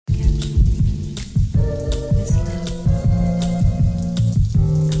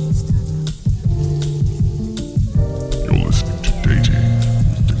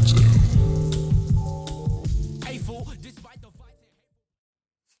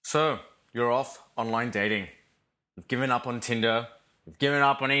So, you're off online dating. You've given up on Tinder. You've given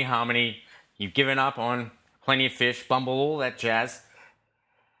up on eHarmony. You've given up on Plenty of Fish, Bumble, all that jazz.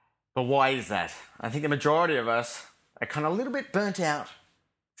 But why is that? I think the majority of us are kind of a little bit burnt out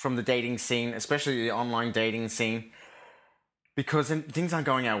from the dating scene, especially the online dating scene, because things aren't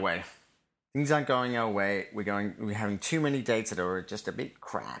going our way. Things aren't going our way. We're having too many dates that are just a bit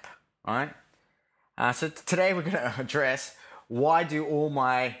crap. All right. So today we're going to address why do all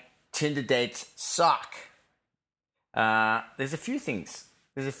my Tinder dates suck. There's a few things.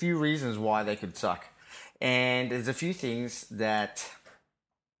 There's a few reasons why they could suck, and there's a few things that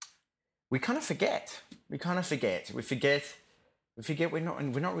we kind of forget. We forget we're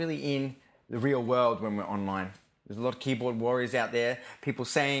not really in the real world when we're online. There's a lot of keyboard warriors out there, people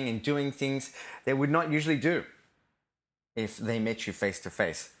saying and doing things they would not usually do if they met you face to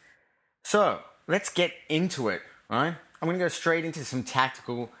face. So let's get into it, right? I'm going to go straight into some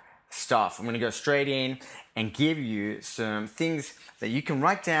tactical stuff. I'm going to go straight in and give you some things that you can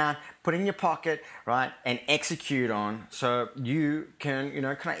write down, put in your pocket, right, and execute on, so you can,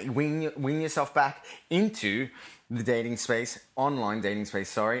 kind of wing yourself back into the dating space, online dating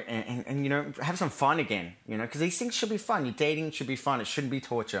space, and have some fun again, because these things should be fun. Your dating should be fun. It shouldn't be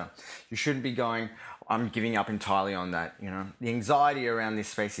torture. You shouldn't be going, I'm giving up entirely on that, The anxiety around this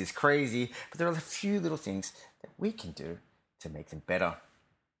space is crazy, but there are a few little things that we can do to make them better.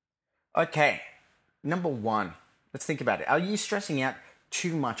 Okay, number one, let's think about it. Are you stressing out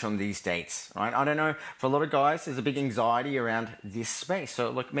too much on these dates, right? I don't know, for a lot of guys, there's a big anxiety around this space.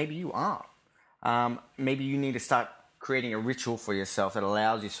 So look, maybe you are. Maybe you need to start creating a ritual for yourself that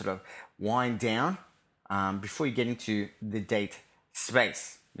allows you to sort of wind down before you get into the date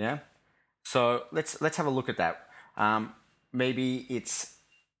space, yeah? So let's have a look at that. Maybe it's,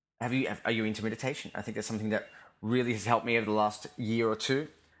 are you into meditation? I think that's something that really has helped me over the last year or two.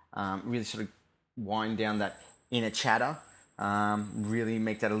 Really sort of wind down that inner chatter, really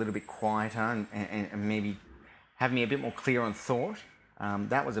make that a little bit quieter and maybe have me a bit more clear on thought.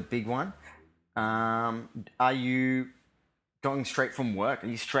 That was a big one. Are you going straight from work? Are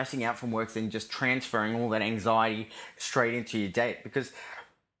you stressing out from work, then just transferring all that anxiety straight into your date? Because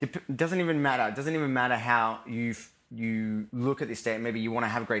it doesn't even matter. It doesn't even matter how you look at this date. Maybe you want to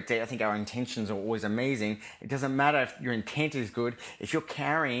have a great date. I think our intentions are always amazing. It doesn't matter if your intent is good. If you're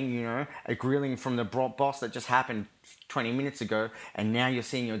carrying, a grilling from the boss that just happened 20 minutes ago, and now you're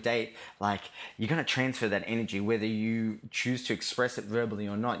seeing your date, like, you're going to transfer that energy, whether you choose to express it verbally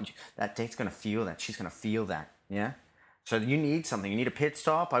or not. That date's going to feel that. She's going to feel that, yeah? So you need something. You need a pit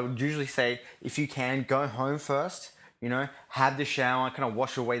stop. I would usually say, if you can, go home first, have the shower, kind of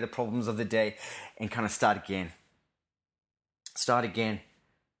wash away the problems of the day, and kind of start again. Start again,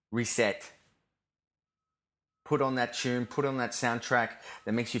 reset, put on that tune, put on that soundtrack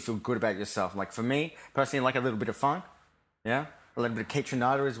that makes you feel good about yourself. Like for me, personally, I like a little bit of funk, yeah, a little bit of Kate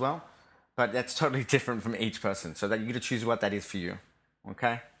Trinata as well, but that's totally different from each person, so that you got to choose what that is for you,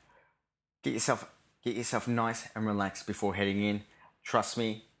 okay? Get yourself nice and relaxed before heading in. Trust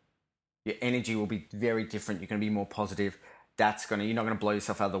me, your energy will be very different. You're going to be more positive. You're not going to blow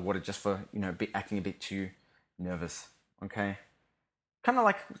yourself out of the water just for, acting a bit too nervous. Okay, kind of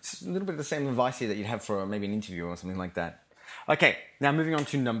like a little bit of the same advice here that you'd have for maybe an interview or something like that. Okay, now moving on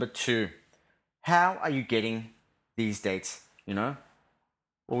to number two. How are you getting these dates, Well,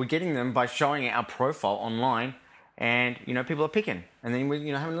 we're getting them by showing our profile online, and, people are picking. And then we're,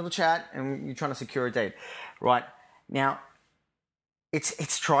 having a little chat, and you're trying to secure a date. Right, now,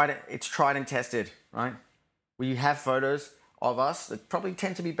 it's tried and tested, right? Where you have photos of us that probably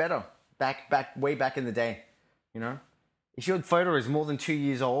tend to be better way back in the day, If your photo is more than 2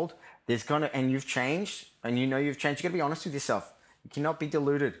 years old, and you've changed, and you've changed, you got to be honest with yourself. You cannot be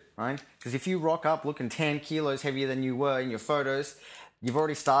deluded, right? Because if you rock up looking 10 kilos heavier than you were in your photos, you've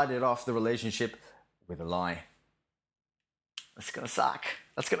already started off the relationship with a lie. That's going to suck.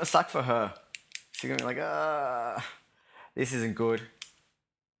 That's going to suck for her. She's going to be like, this isn't good.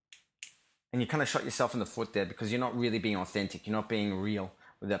 And you kind of shot yourself in the foot there, because you're not really being authentic. You're not being real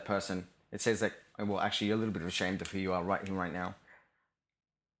with that person. It says that, well, actually, you're a little bit ashamed of who you are right here, right now.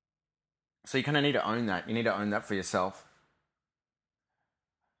 So you kind of need to own that. You need to own that for yourself.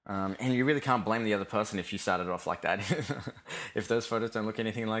 And you really can't blame the other person if you started off like that. If those photos don't look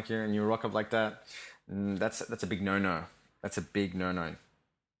anything like you and you rock up like that, that's a big no-no. That's a big no-no.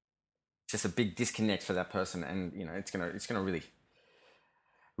 It's just a big disconnect for that person, and it's gonna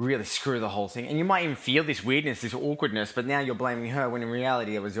really screw the whole thing. And you might even feel this weirdness, this awkwardness, but now you're blaming her when in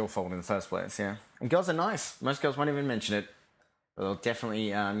reality it was your fault in the first place, yeah? And girls are nice. Most girls won't even mention it, but they'll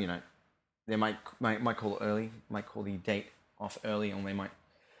definitely, they might call it early, might call the date off early, or they might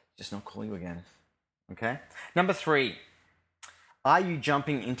just not call you again. Okay? Number 3, are you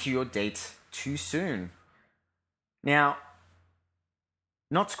jumping into your dates too soon? Now,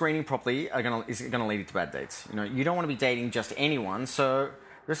 not screening properly is going to lead you to bad dates. You don't want to be dating just anyone, so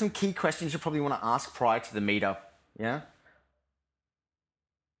there's some key questions you probably want to ask prior to the meetup. Yeah?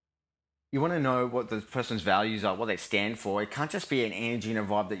 You want to know what the person's values are, what they stand for. It can't just be an energy and a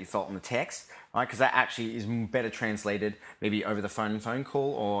vibe that you felt on the text, right? Because that actually is better translated maybe over the phone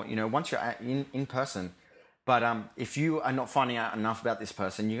call, or once you're in person. But if you are not finding out enough about this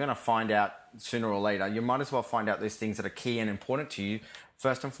person, you're going to find out sooner or later. You might as well find out those things that are key and important to you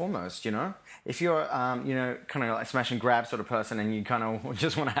first and foremost. If you're kind of like a smash and grab sort of person, and you kind of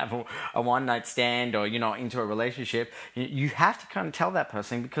just want to have a one night stand, or you're not into a relationship, you have to kind of tell that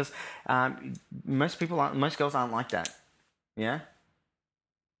person, because most girls aren't like that. Yeah,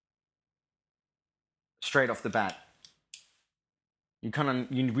 straight off the bat. You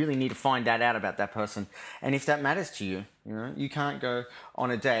really need to find that out about that person. And if that matters to you, you can't go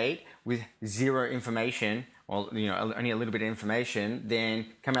on a date with zero information, or only a little bit of information, then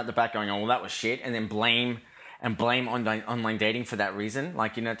come out the back going, oh, well, that was shit, and then blame online dating for that reason.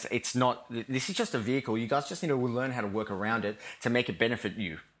 Like, it's not, this is just a vehicle. You guys just need to learn how to work around it to make it benefit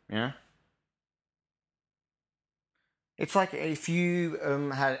you. Yeah. It's like if you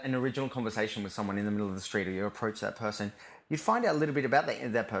had an original conversation with someone in the middle of the street, or you approach that person, you'd find out a little bit about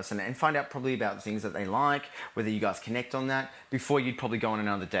that person, and find out probably about the things that they like, whether you guys connect on that, before you'd probably go on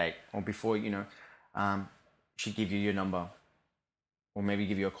another date, or before, she'd give you your number, or maybe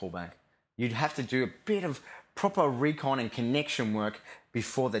give you a call back. You'd have to do a bit of proper recon and connection work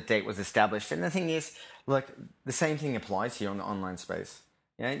before the date was established. And the thing is, like, the same thing applies here on the online space.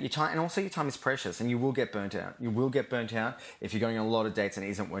 Yeah, your time, and also your time is precious, and you will get burnt out. You will get burnt out if you're going on a lot of dates and it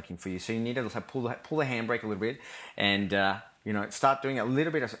isn't working for you. So you need to pull the handbrake a little bit, and start doing a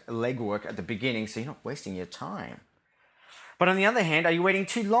little bit of legwork at the beginning, so you're not wasting your time. But on the other hand, are you waiting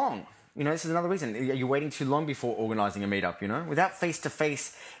too long? This is another reason. Are you waiting too long before organizing a meetup? Without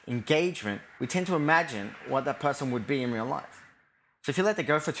face-to-face engagement, we tend to imagine what that person would be in real life. So if you let that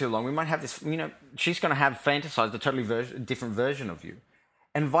go for too long, we might have this. She's going to have fantasized a totally different version of you.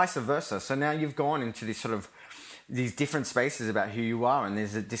 And vice versa. So now you've gone into these different spaces about who you are, and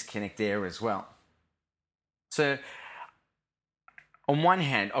there's a disconnect there as well. So on one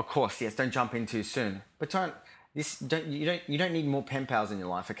hand, of course, yes, don't jump in too soon, but you don't need more pen pals in your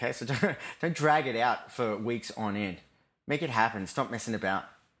life, okay? So don't drag it out for weeks on end. Make it happen. Stop messing about,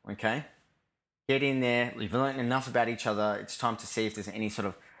 okay? Get in there. You've learned enough about each other. It's time to see if there's any sort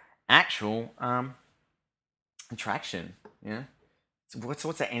of actual attraction. Yeah. What's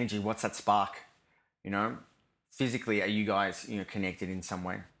that energy? What's that spark? Physically, are you guys connected in some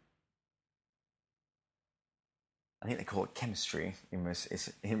way? I think they call it chemistry in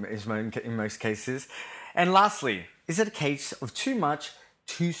most cases. And lastly, is it a case of too much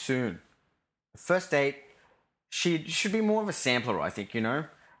too soon? The first date should be more of a sampler, I think.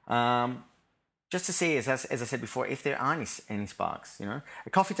 Just to see, as I said before, if there are any sparks. A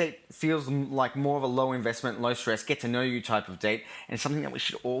coffee date feels like more of a low investment, low stress, get to know you type of date, and something that we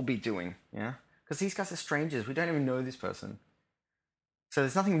should all be doing. Yeah, because these guys are strangers. We don't even know this person. So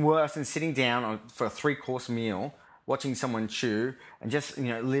there's nothing worse than sitting down for a 3-course meal, watching someone chew, and just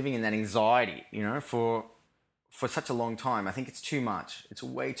living in that anxiety. For such a long time. I think it's too much. It's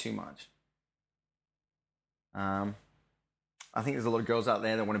way too much. I think there's a lot of girls out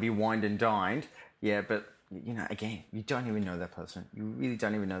there that want to be wined and dined. Yeah, but, again, you don't even know that person. You really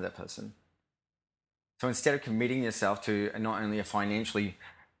don't even know that person. So instead of committing yourself to not only a financially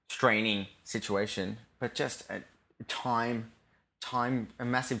straining situation, but just a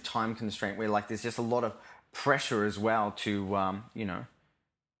massive time constraint where, like, there's just a lot of pressure as well to,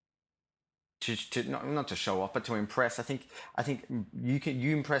 to not to show off, but to impress. I think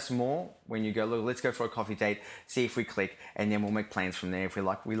you impress more when you go, look, let's go for a coffee date, see if we click, and then we'll make plans from there if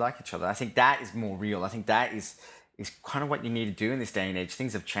we like each other. I think that is more real. I think that is kind of what you need to do in this day and age.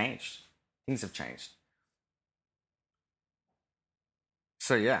 Things have changed.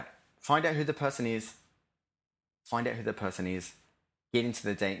 So yeah, find out who the person is. Get into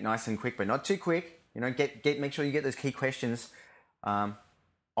the date nice and quick, but not too quick. Make sure you get those key questions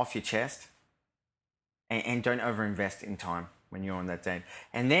off your chest. And don't overinvest in time when you're on that date.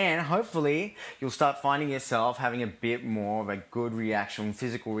 And then, hopefully, you'll start finding yourself having a bit more of a good reaction,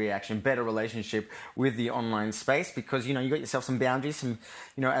 physical reaction, better relationship with the online space, because, you got yourself some boundaries, a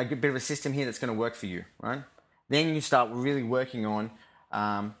good bit of a system here that's going to work for you, right? Then you start really working on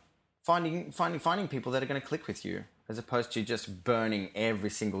finding people that are going to click with you, as opposed to just burning every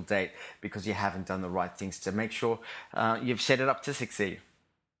single date because you haven't done the right things to make sure you've set it up to succeed.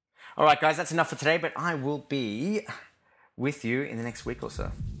 All right, guys, that's enough for today, but I will be with you in the next week or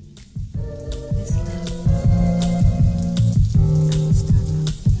so.